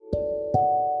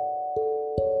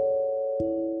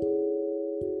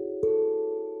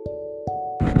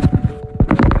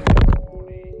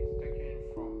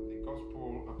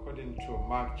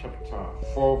Mark chapter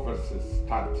 4 verses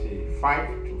 35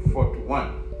 to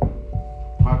 41.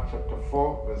 Mark chapter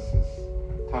 4 verses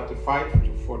 35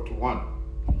 to 41.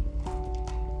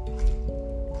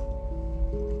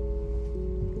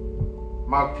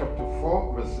 Mark chapter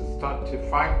 4 verses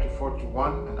 35 to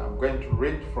 41, and I'm going to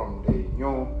read from the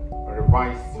New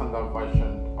Revised Standard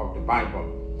Version of the Bible.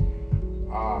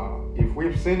 If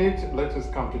we've seen it, let us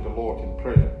come to the Lord in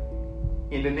prayer.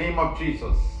 In the name of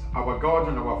Jesus, our God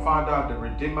and our Father, the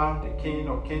Redeemer, the King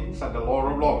of Kings and the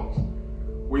Lord of Lords,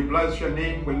 we bless your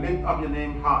name, we lift up your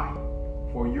name high,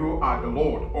 for you are the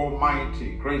Lord,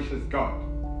 Almighty, gracious God,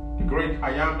 the great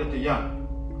I am that I am.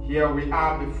 Here we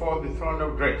are before the throne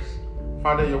of grace.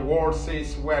 Father, your word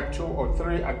says, where two or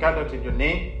three are gathered in your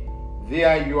name,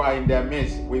 there you are in their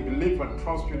midst. We believe and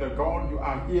trust you that God, you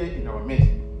are here in our midst.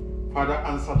 Father,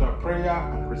 answer our prayer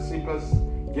and receive us.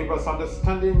 Give us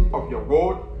understanding of your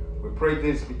word. We pray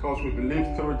this because we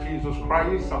believe through Jesus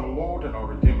Christ, our Lord and our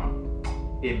Redeemer.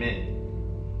 Amen.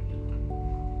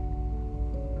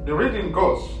 The reading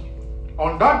goes,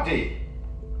 on that day,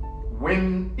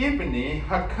 when evening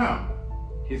had come,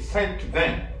 he said to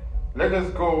them, let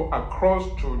us go across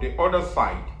to the other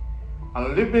side.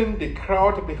 And leaving the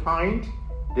crowd behind,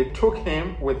 they took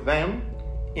him with them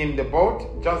in the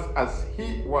boat, just as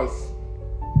he was.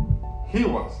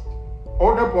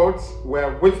 Other boats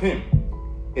were with him.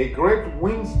 A great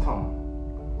windstorm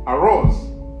arose,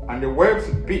 and the waves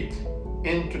beat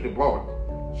into the boat,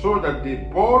 so that the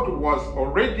boat was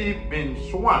already being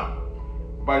swung,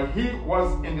 but he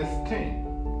was in the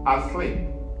stern, asleep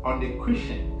on the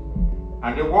cushion.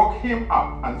 And they woke him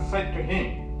up and said to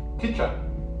him, Teacher,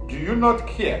 do you not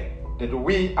care that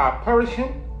we are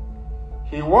perishing?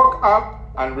 He woke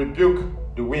up and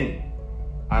rebuked the wind,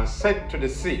 and said to the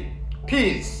sea,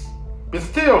 Peace, be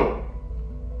still.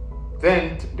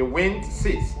 Then the wind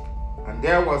ceased, and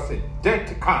there was a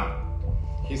dead calm.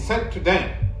 He said to them,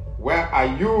 why are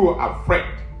you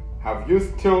afraid? Have you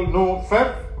still no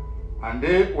faith? And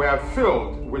they were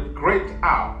filled with great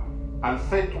awe, and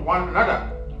said to one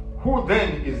another, who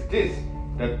then is this,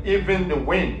 that even the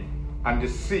wind and the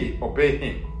sea obey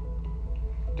him?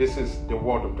 This is the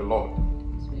word of the Lord.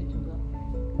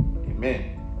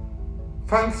 Amen.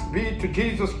 Thanks be to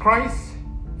Jesus Christ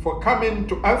for coming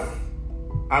to earth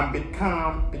and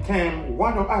became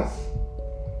one of us.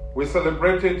 We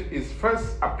celebrated his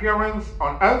first appearance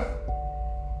on earth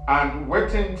and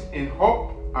waited in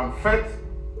hope and faith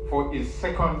for his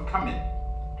second coming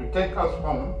to take us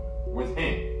home with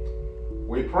him.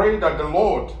 We pray that the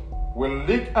Lord will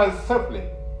lead us safely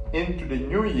into the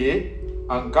new year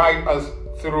and guide us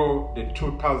through the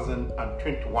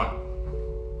 2021.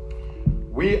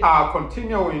 We are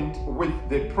continuing with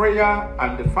the prayer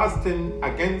and the fasting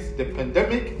against the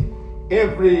pandemic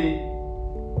every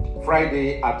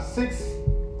Friday at 6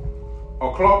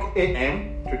 o'clock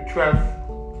a.m. to 12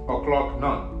 o'clock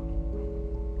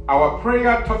noon. Our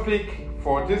prayer topic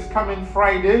for this coming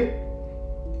Friday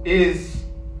is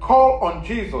call on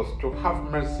Jesus to have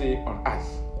mercy on us.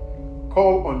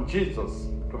 Call on Jesus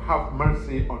to have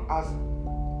mercy on us,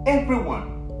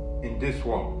 everyone in this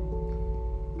world.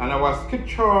 And our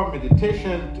scripture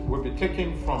meditation will be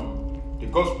taken from the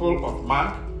Gospel of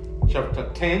Mark, chapter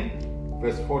 10,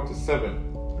 verse 47.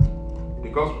 The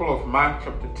Gospel of Mark,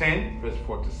 chapter 10, verse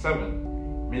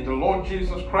 47. May the Lord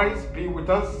Jesus Christ be with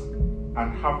us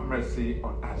and have mercy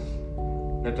on us.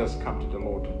 Let us come to the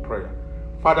Lord in prayer.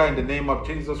 Father, in the name of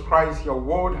Jesus Christ, your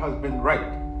word has been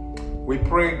read. We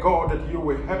pray, God, that you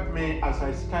will help me as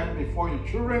I stand before your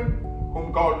children,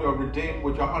 whom, God, you have redeemed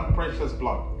with your own precious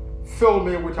blood. Fill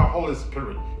me with your Holy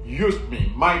Spirit. Use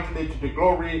me mightily to the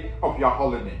glory of your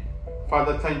holy name.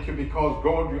 Father, thank you because,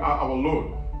 God, you are our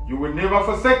Lord. You will never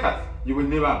forsake us. You will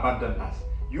never abandon us.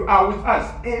 You are with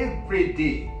us every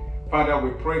day. Father,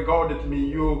 we pray, God, that may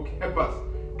you help us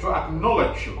to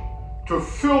acknowledge you, to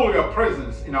feel your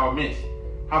presence in our midst.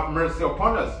 Have mercy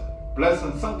upon us. Bless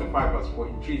and sanctify us. For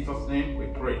in Jesus' name we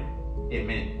pray.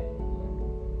 Amen.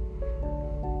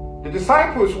 The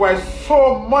disciples were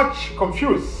so much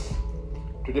confused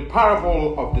to the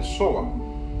parable of the sower.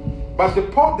 But the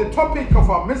topic of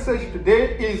our message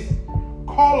today is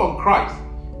call on Christ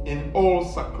in all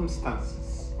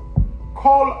circumstances.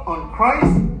 Call on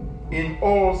Christ in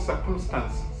all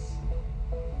circumstances.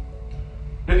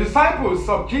 The disciples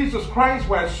of Jesus Christ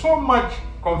were so much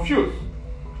confused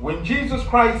when Jesus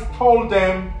Christ told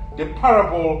them the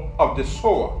parable of the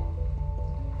sower.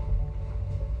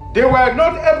 They were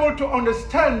not able to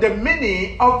understand the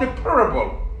meaning of the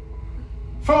parable.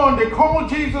 So when they called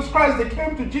Jesus Christ, they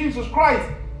came to Jesus Christ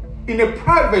in a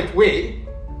private way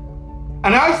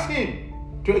and asked him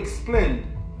to explain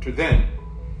to them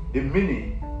the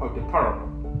meaning of the parable.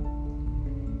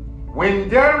 When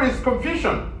there is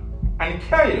confusion and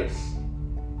chaos,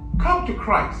 come to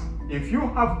Christ. If you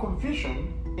have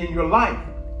confusion in your life,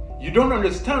 you don't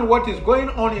understand what is going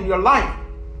on in your life,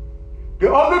 the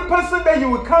only person that you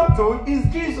will come to is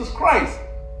Jesus Christ.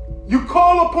 You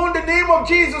call upon the name of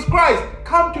Jesus Christ.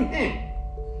 Come to Him.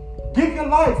 Give your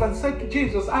life and say to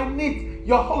Jesus, I need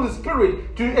your Holy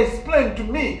Spirit to explain to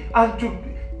me and to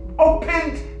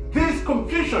open this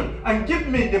confusion and give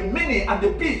me the meaning and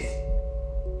the peace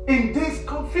in this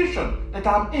confusion that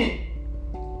I'm in.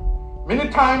 Many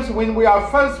times when we are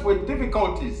faced with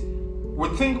difficulties, we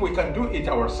think we can do it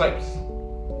ourselves.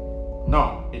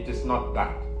 No, it is not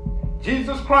that.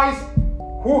 Jesus Christ,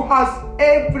 who has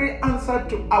every answer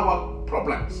to our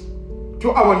problems,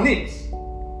 to our needs,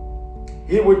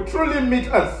 He will truly meet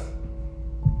us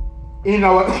in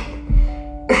our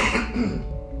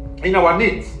in our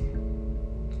needs.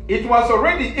 It was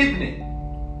already evening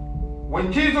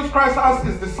when Jesus Christ asked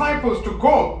His disciples to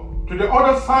go to the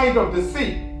other side of the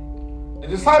sea. The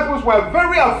disciples were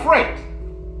very afraid.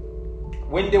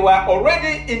 When they were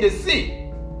already in the sea,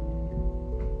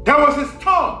 there was a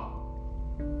storm.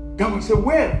 There was a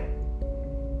wave.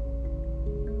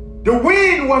 The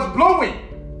wind was blowing.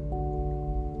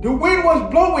 The wind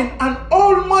was blowing and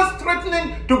almost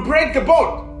threatening to break the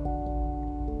boat.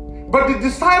 But the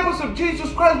disciples of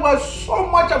Jesus Christ were so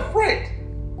much afraid.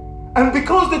 And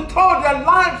because they thought their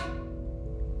lives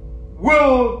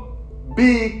will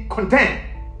be condemned,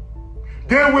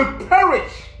 they will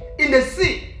perish in the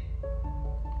sea.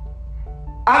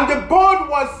 And the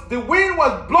wind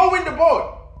was blowing the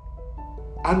boat.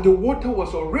 And the water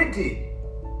was already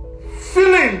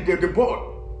filling the boat.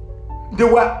 They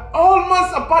were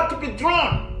almost about to be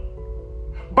drowned.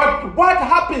 But what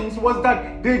happens was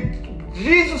that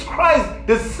Jesus Christ,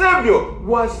 the Savior,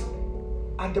 was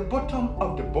at the bottom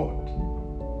of the boat,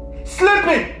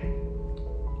 sleeping.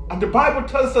 And the Bible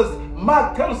tells us,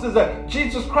 Mark tells us that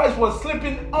Jesus Christ was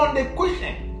sleeping on the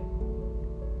cushion.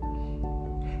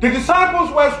 The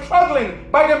disciples were struggling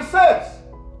by themselves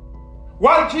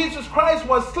while Jesus Christ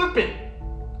was sleeping.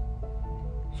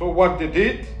 So what they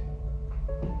did,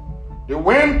 they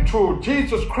went to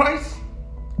Jesus Christ,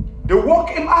 they woke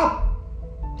Him up.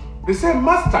 They said,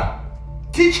 Master,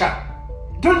 Teacher,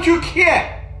 don't you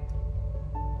care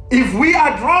if we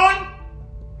are drowned?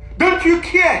 Don't you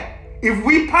care if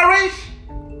we perish?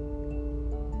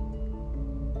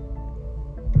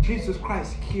 Jesus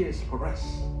Christ cares for us.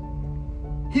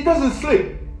 He doesn't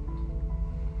sleep.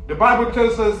 The Bible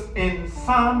tells us in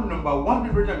Psalm number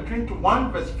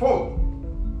 121 verse 4,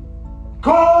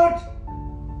 God,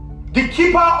 the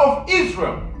keeper of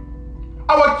Israel,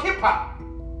 our keeper,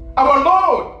 our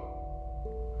Lord,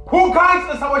 who guides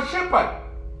us, our shepherd,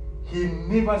 He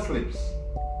never sleeps,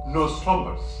 nor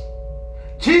slumbers.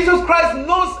 Jesus Christ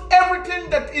knows everything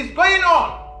that is going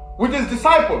on with His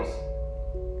disciples.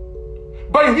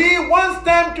 But He wants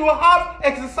them to have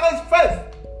exercise first,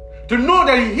 to know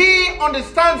that He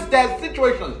understands their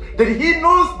situations, that He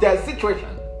knows their situation.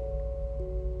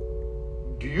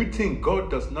 Do you think God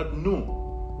does not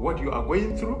know what you are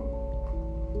going through?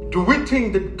 Do we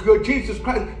think that Jesus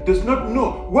Christ does not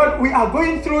know what we are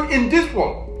going through in this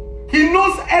world? He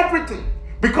knows everything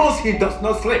because He does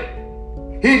not sleep.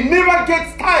 He never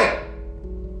gets tired.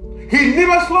 He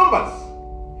never slumbers.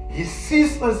 He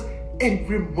sees us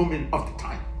every moment of the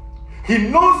time. He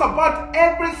knows about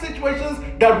every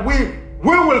situation that we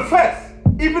will face,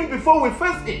 even before we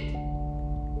face it.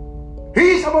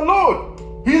 He is our Lord.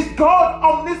 He is God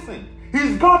omniscient. He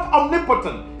is God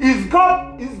omnipotent. He is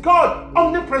God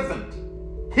omnipresent.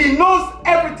 He knows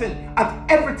everything at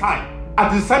every time,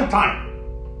 at the same time.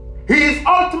 He is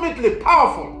ultimately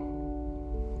powerful.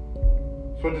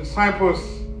 So the disciples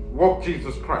woke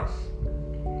Jesus Christ.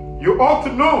 You ought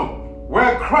to know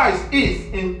where Christ is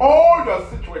in all your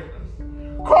situations.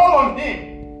 Call on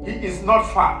Him. He is not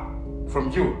far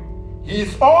from you. He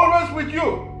is always with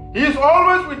you. He is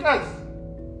always with us.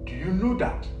 Do you know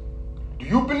that? Do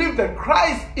you believe that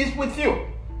Christ is with you?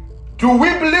 Do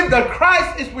we believe that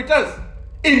Christ is with us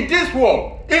in this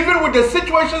world, even with the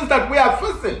situations that we are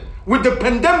facing, with the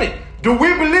pandemic? Do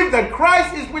we believe that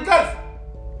Christ is with us?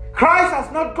 Christ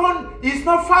has not gone. He is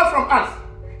not far from us.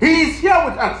 He is here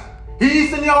with us. He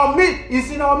is in our midst. He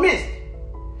is in our midst.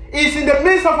 He is in the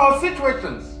midst of our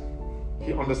situations.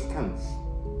 He understands.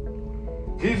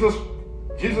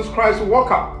 Jesus Christ woke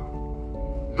up,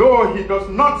 though He does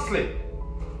not sleep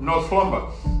nor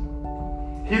slumbers.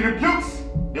 He rebukes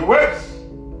the waves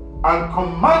and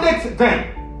commanded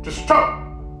them to stop,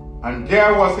 and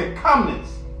there was a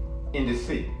calmness in the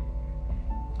sea.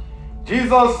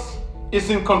 Jesus is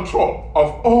in control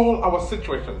of all our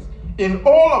situations. In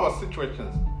all our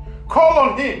situations, call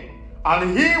on Him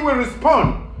and He will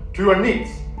respond to your needs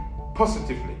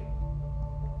positively.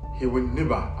 He will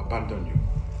never abandon you.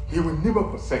 He will never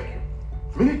forsake you.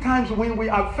 Many times when we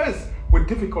are faced with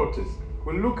difficulties,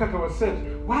 we look at ourselves,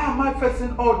 why am I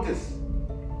facing all this?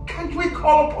 Can't we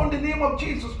call upon the name of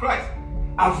Jesus Christ?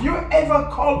 Have you ever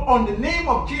called on the name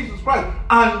of Jesus Christ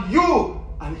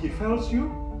and He fails you?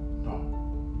 No,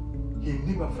 He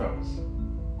never fails.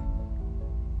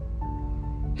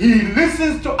 He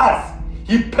listens to us.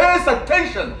 He pays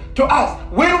attention to us.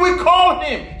 When we call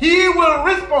Him, He will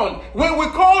respond. When we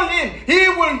call Him, He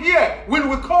will hear. When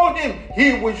we call Him,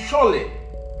 He will surely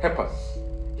help us.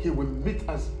 He will meet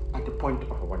us at the point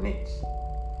of our needs.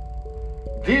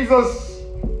 Jesus,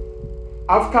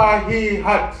 after He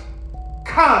had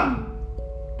calmed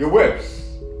the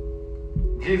waves,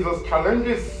 Jesus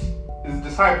challenges His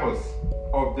disciples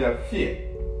of their fear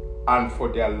and for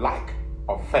their lack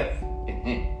of faith in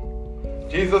Him.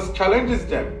 Jesus challenges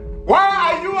them. Why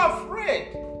are you afraid?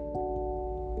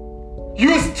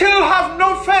 You still have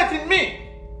no faith in me.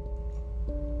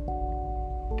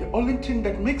 The only thing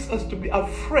that makes us to be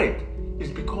afraid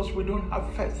is because we don't have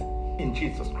faith in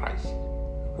Jesus Christ.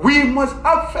 We must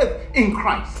have faith in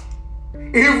Christ.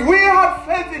 If we have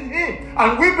faith in Him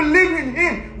and we believe in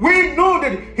Him, we know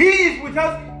that He is with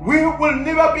us. We will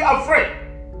never be afraid.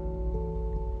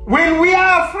 When we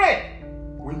are afraid,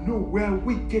 we know where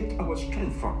we get our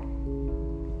strength from.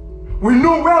 We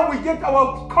know where we get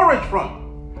our courage from.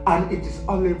 And it is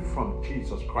only from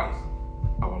Jesus Christ,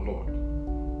 our Lord.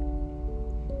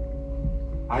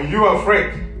 Are you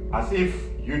afraid as if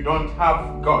you don't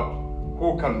have God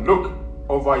who can look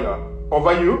over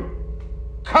you?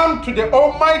 Come to the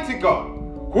Almighty God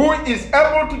who is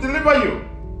able to deliver you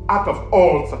out of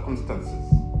all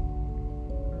circumstances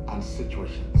and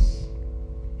situations.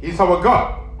 He is our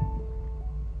God.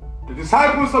 The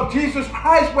disciples of Jesus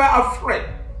Christ were afraid.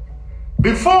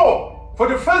 Before, for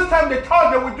the first time, they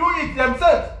thought they would do it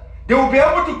themselves. They will be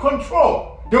able to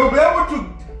control. They will be able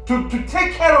to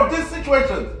take care of these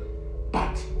situations.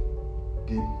 But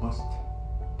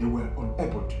they were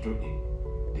unable to do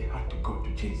it. They had to go to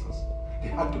Jesus. They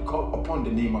had to call upon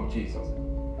the name of Jesus.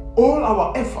 All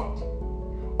our effort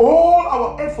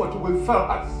will fail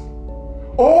us.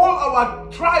 All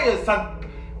our trials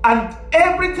and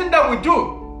everything that we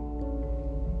do,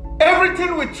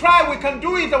 everything we try, we can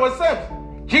do it ourselves.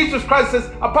 Jesus Christ says,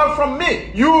 apart from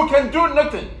me, you can do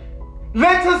nothing.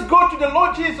 Let us go to the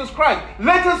Lord Jesus Christ.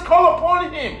 Let us call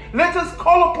upon Him. Let us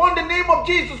call upon the name of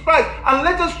Jesus Christ and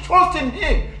let us trust in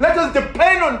Him. Let us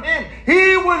depend on Him.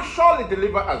 He will surely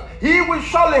deliver us. He will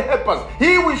surely help us.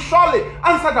 He will surely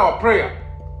answer our prayer,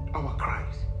 our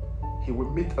cries. He will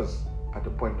meet us at the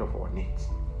point of our needs.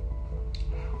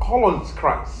 Call on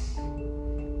Christ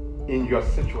in your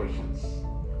situations.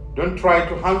 Don't try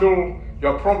to handle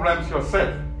your problems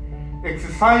yourself.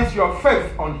 Exercise your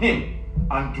faith on Him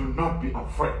and do not be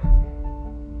afraid.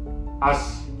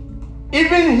 As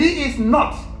even He is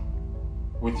not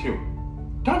with you.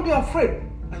 Don't be afraid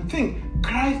and think,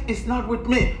 Christ is not with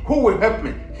me. Who will help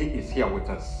me? He is here with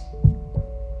us.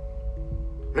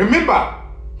 Remember,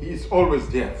 He is always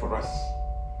there for us.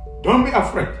 Don't be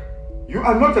afraid. You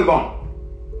are not alone.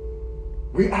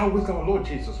 We are with our Lord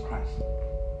Jesus Christ.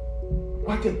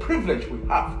 What a privilege we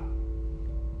have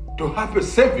to have a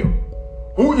Savior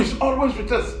who is always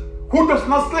with us, who does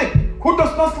not sleep, who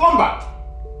does not slumber.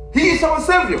 He is our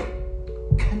Savior.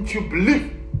 Can't you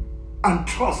believe and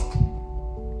trust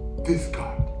this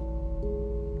God?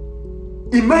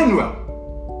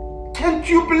 Emmanuel, can't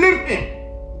you believe Him?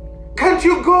 Can't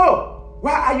you go?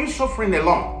 Why are you suffering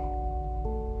alone?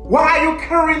 Why are you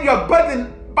carrying your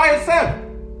burden by yourself?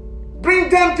 Bring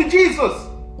them to Jesus.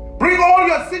 Bring all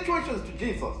your situations to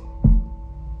Jesus.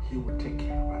 He will take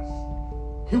care of us.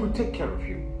 He will take care of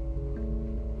you.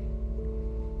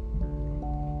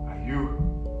 Are you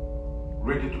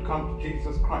ready to come to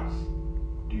Jesus Christ?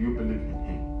 Do you believe in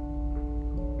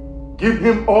Him? Give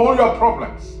Him all your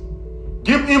problems.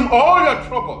 Give Him all your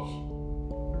troubles.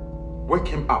 Wake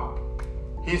Him up.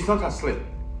 He is not asleep.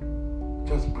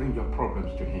 Just bring your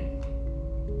problems to Him.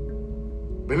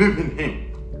 Believe in Him.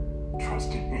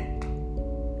 Trust in Him.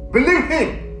 Believe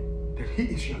Him that He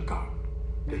is your God,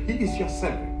 that He is your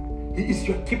Savior, He is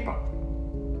your keeper.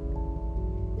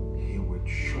 He will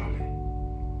surely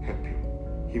help you.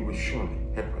 He will surely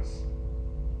help us.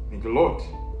 May the Lord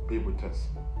be with us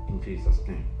in Jesus'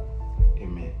 name.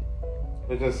 Amen.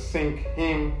 Let us sing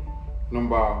hymn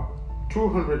number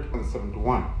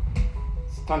 271,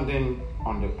 Standing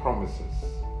on the Promises.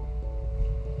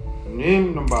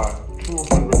 Hymn number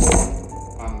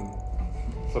 271.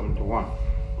 71.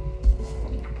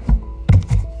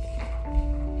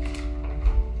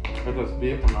 Let us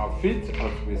be on our feet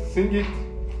as we sing it.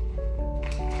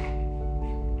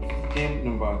 Hymn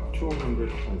number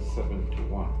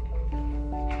 271.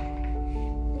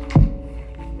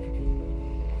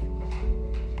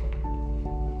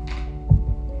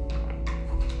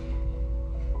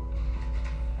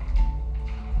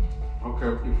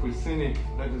 Okay, if we sing it,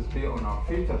 let us be on our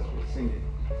feet as we sing it.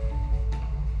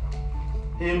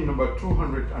 Hymn number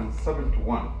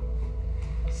 271.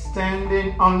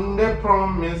 Standing on the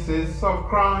promises of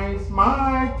Christ,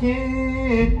 my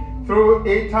King, through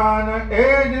eternal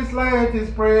ages let His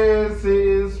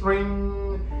praises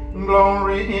ring.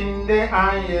 Glory in the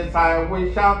highest I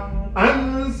will shout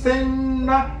and sing.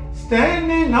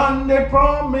 Standing on the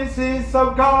promises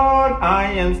of God,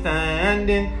 I am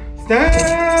standing.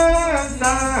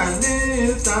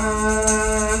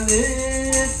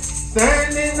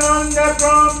 Standing on the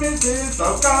promises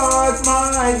of God,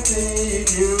 my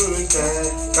Savior,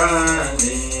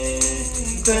 standing.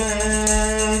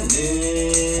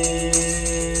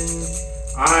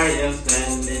 I am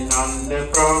standing on the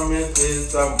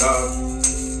promises of God.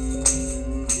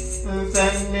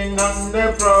 Standing on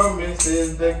the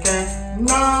promises that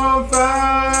cannot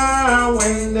fail.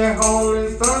 When the holy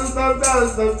sons of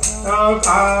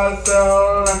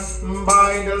ourselves,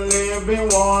 by the living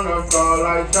one of God,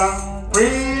 I shall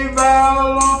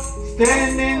prevail.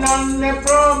 Standing on the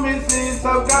promises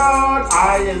of God,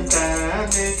 I am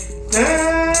standing,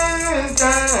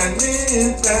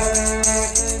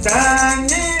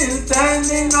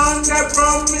 standing on the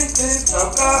promises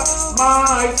of God,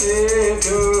 my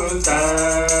Savior,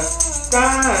 standing.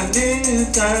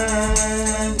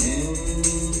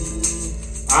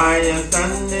 I am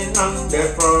standing on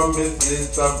the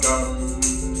promises of God.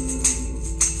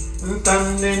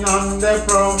 Standing on the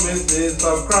promises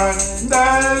of Christ,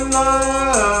 the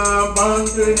love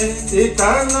unto Him,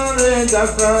 eternal age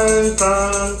of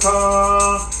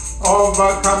conquer,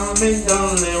 overcoming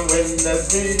only when the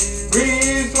sweet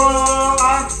breeze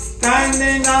was.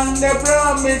 Standing on the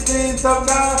promises of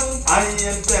God, I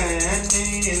am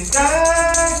standing,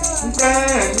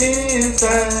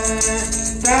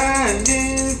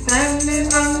 standing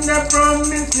on the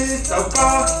promises of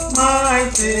God, my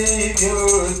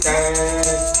Savior, standing.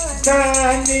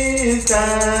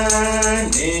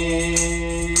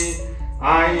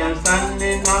 I am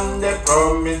standing on the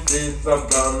promises of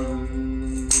God.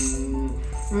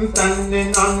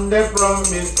 Standing on the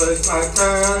promises, I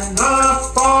cannot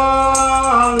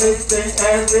fall. Listen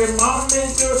every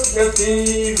moment to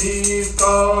receive His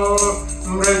call.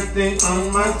 Resting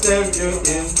on my Savior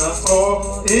is the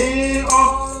all in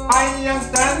all. I am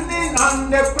standing on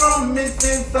the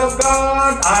promises of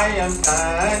God. I am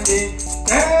standing,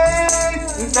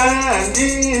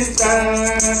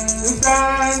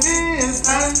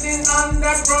 standing on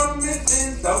the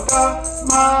promises of God.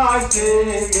 My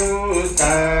Savior,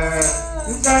 standing.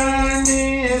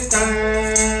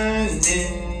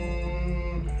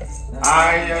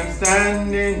 I am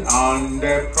standing on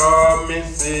the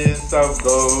promises of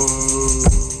God.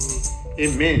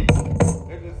 Amen.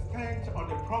 Let us stand on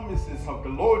the promises of the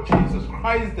Lord Jesus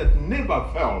Christ that never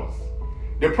fails.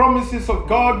 The promises of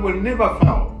God will never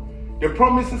fail. The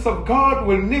promises of God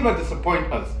will never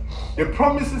disappoint us. The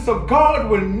promises of God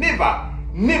will never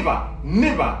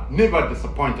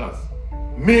disappoint us.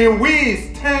 May we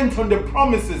stand on the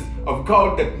promises of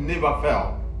God that never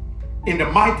fail. In the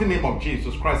mighty name of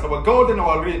Jesus Christ, our God and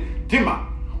our Redeemer,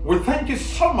 we thank you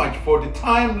so much for the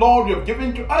time, Lord, you have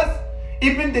given to us,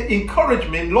 even the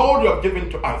encouragement, Lord, you have given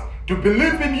to us to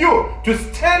believe in you, to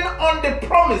stand on the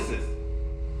promises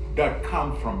that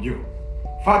come from you.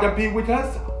 Father, be with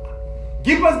us.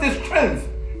 Give us the strength.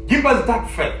 Give us that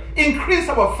faith. Increase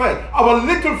our faith, our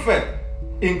little faith.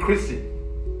 Increase it.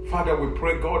 Father, we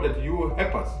pray, God, that you will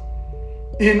help us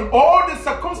in all the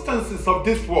circumstances of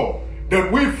this world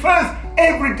that we face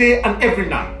every day and every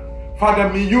night. Father,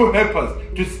 may you help us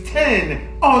to stand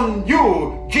on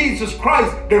you, Jesus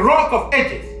Christ, the rock of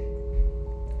ages.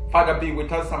 Father, be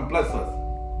with us and bless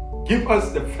us. Give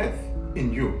us the faith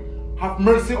in you. Have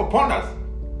mercy upon us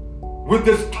with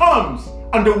the storms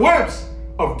and the waves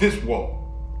of this world.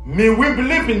 May we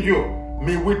believe in you.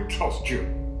 May we trust you.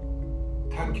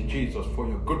 Thank you, Jesus, for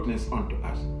your goodness unto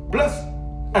us. Bless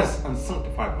us and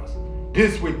sanctify us.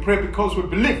 This we pray because we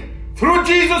believe through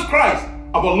Jesus Christ,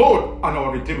 our Lord and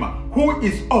our Redeemer, who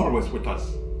is always with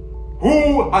us,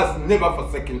 who has never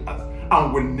forsaken us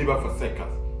and will never forsake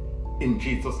us. In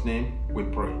Jesus' name we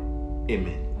pray.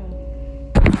 Amen.